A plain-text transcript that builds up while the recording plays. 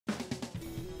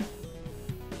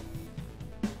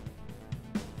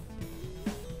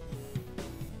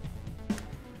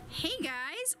Hey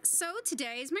guys, so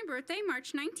today is my birthday,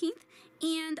 March 19th,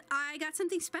 and I got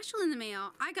something special in the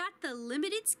mail. I got the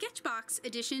limited Sketchbox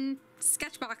edition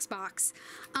Sketchbox box,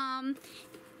 and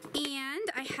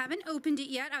I haven't opened it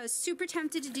yet. I was super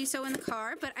tempted to do so in the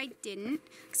car, but I didn't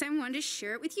because I wanted to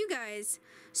share it with you guys.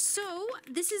 So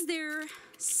this is their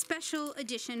special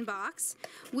edition box,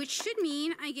 which should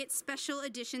mean I get special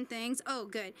edition things. Oh,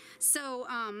 good. So,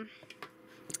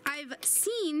 I've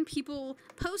seen people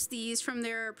post these from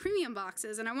their premium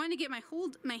boxes, and I wanted to get my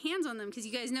hands on them because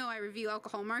you guys know I review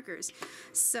alcohol markers.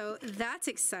 So that's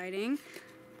exciting.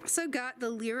 Also got the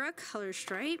Lyra color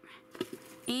stripe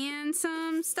and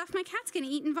some stuff my cat's gonna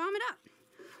eat and vomit up.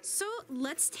 So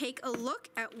let's take a look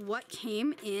at what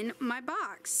came in my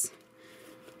box.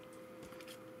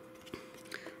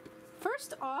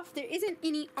 First off, there isn't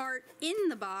any art in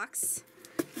the box.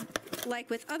 Like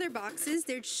with other boxes,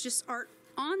 there's just art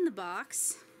on the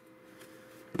box,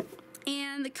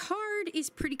 and the card is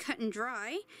pretty cut and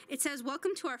dry. It says,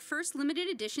 "Welcome to our first limited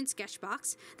edition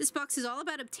Sketchbox. This box is all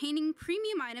about obtaining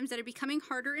premium items that are becoming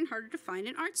harder and harder to find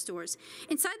in art stores.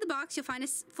 Inside the box, you'll find a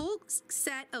full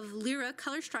set of Lyra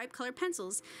color stripe color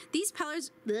pencils. These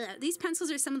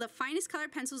pencils are some of the finest color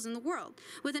pencils in the world.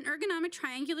 With an ergonomic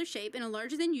triangular shape and a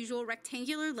larger than usual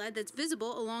rectangular lead that's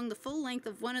visible along the full length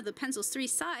of one of the pencil's three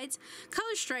sides,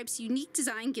 Color Stripe's unique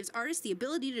design gives artists the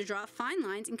ability to draw fine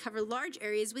lines and cover large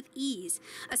areas with ease.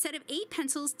 A set of 8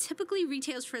 pencils typically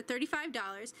retails for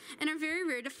 $35 and are very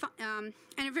rare to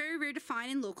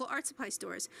find in local art supply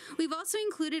stores. We've also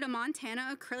included a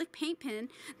Montana acrylic paint pen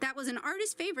that was an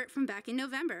artist's favorite from back in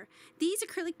November. These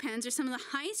acrylic pens are some of the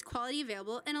highest quality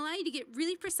available and allow you to get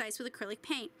really precise with acrylic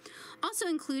paint. Also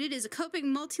included is a Copic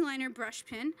multi-liner brush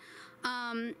pen.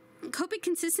 Copic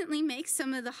consistently makes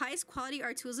some of the highest quality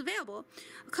art tools available.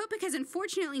 Copic has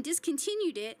unfortunately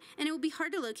discontinued it, and it will be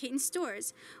hard to locate in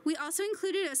stores. We also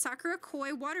included a Sakura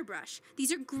Koi water brush.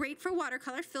 These are great for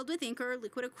watercolor filled with ink or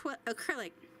liquid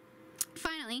acrylic.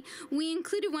 Finally, we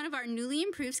included one of our newly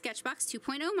improved Sketchbox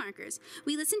 2.0 markers.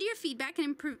 We listened to your feedback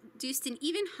and produced an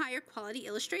even higher quality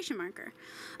illustration marker.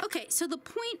 Okay, so the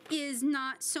point is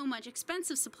not so much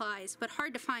expensive supplies, but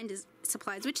hard to find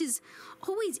supplies, which is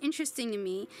always interesting to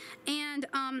me. And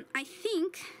I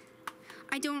think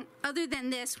I don't, other than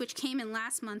this, which came in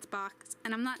last month's box,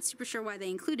 and I'm not super sure why they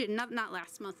included it, not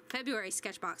last month, February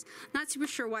Sketchbox, not super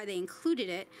sure why they included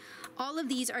it. All of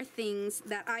these are things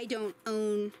that I don't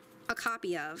own a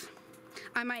copy of.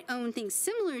 I might own things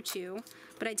similar to,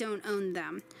 but I don't own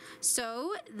them.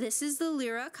 So this is the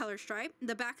Lyra color stripe.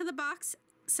 The back of the box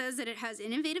says that it has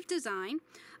innovative design,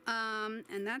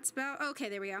 and that's about, okay,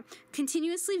 there we go.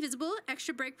 Continuously visible,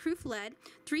 extra break-proof lead,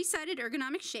 3-sided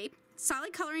ergonomic shape,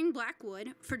 solid coloring black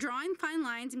wood for drawing fine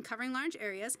lines and covering large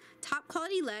areas, top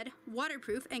quality lead,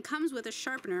 waterproof, and comes with a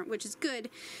sharpener, which is good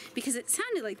because it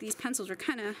sounded like these pencils were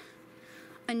kind of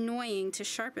annoying to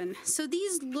sharpen. So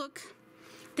these look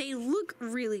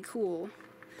really cool.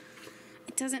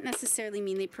 It doesn't necessarily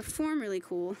mean they perform really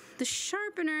cool. The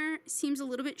sharpener seems a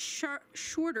little bit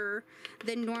shorter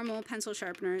than normal pencil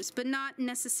sharpeners, but not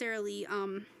necessarily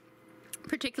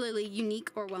particularly unique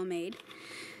or well made.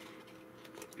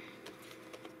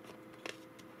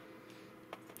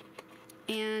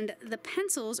 And the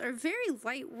pencils are very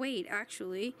lightweight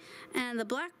actually, and the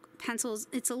black pencils,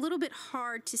 it's a little bit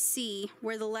hard to see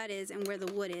where the lead is and where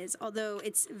the wood is, although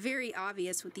it's very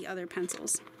obvious with the other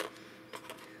pencils.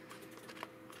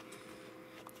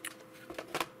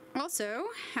 Also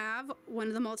have one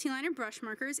of the multi-liner brush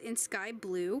markers in sky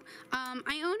blue.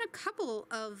 I own a couple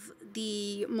of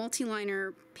the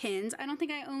multi-liner pins. I don't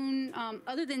think I own,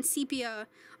 other than sepia,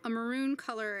 a maroon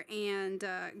color, and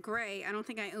gray, I don't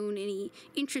think I own any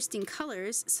interesting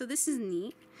colors, so this is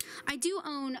neat. I do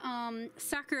own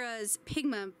Sakura's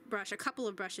Pigma brush, a couple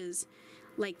of brushes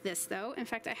like this though. In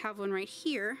fact, I have one right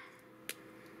here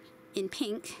in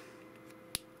pink.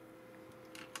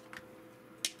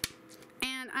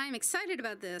 And I'm excited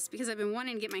about this because I've been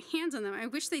wanting to get my hands on them. I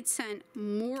wish they'd sent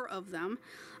more of them.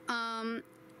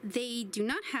 They do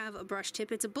not have a brush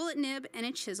tip. It's a bullet nib and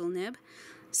a chisel nib.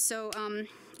 So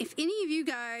if any of you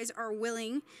guys are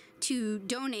willing to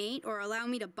donate or allow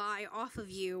me to buy off of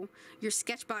you your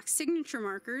Sketchbox signature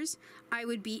markers, I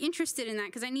would be interested in that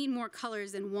because I need more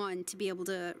colors than one to be able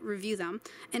to review them.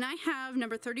 And I have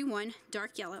number 31,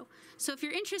 dark yellow. So if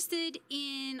you're interested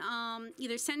in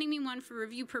either sending me one for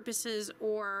review purposes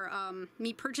or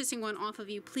me purchasing one off of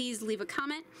you, please leave a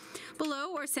comment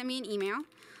below or send me an email.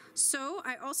 So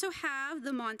I also have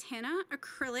the Montana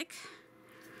acrylic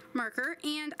marker,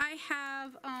 and I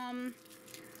have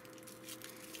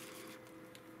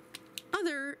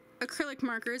other acrylic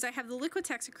markers. I have the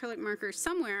Liquitex acrylic markers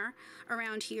somewhere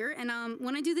around here, and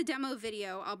when I do the demo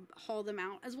video, I'll haul them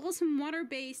out, as well as some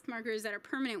water-based markers that are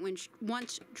permanent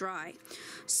once dry.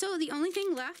 So the only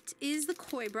thing left is the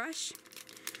koi brush.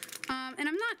 And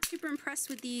I'm not super impressed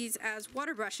with these as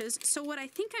water brushes, so what I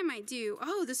think I might do,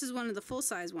 oh, this is one of the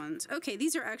full-size ones. Okay,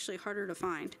 these are actually harder to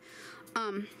find.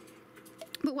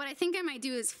 But what I think I might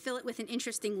do is fill it with an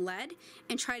interesting lead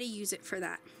and try to use it for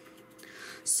that.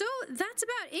 So that's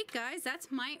about it, guys.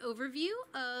 That's my overview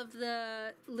of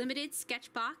the limited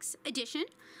Sketchbox edition.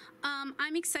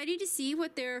 I'm excited to see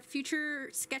what their future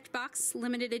Sketchbox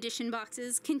limited edition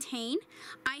boxes contain.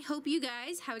 I hope you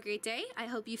guys have a great day. I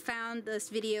hope you found this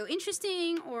video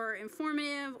interesting or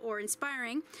informative or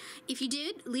inspiring. If you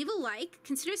did, leave a like,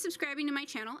 consider subscribing to my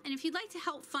channel, and if you'd like to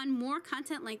help fund more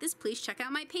content like this, please check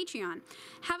out my Patreon.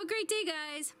 Have a great day,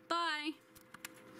 guys. Bye.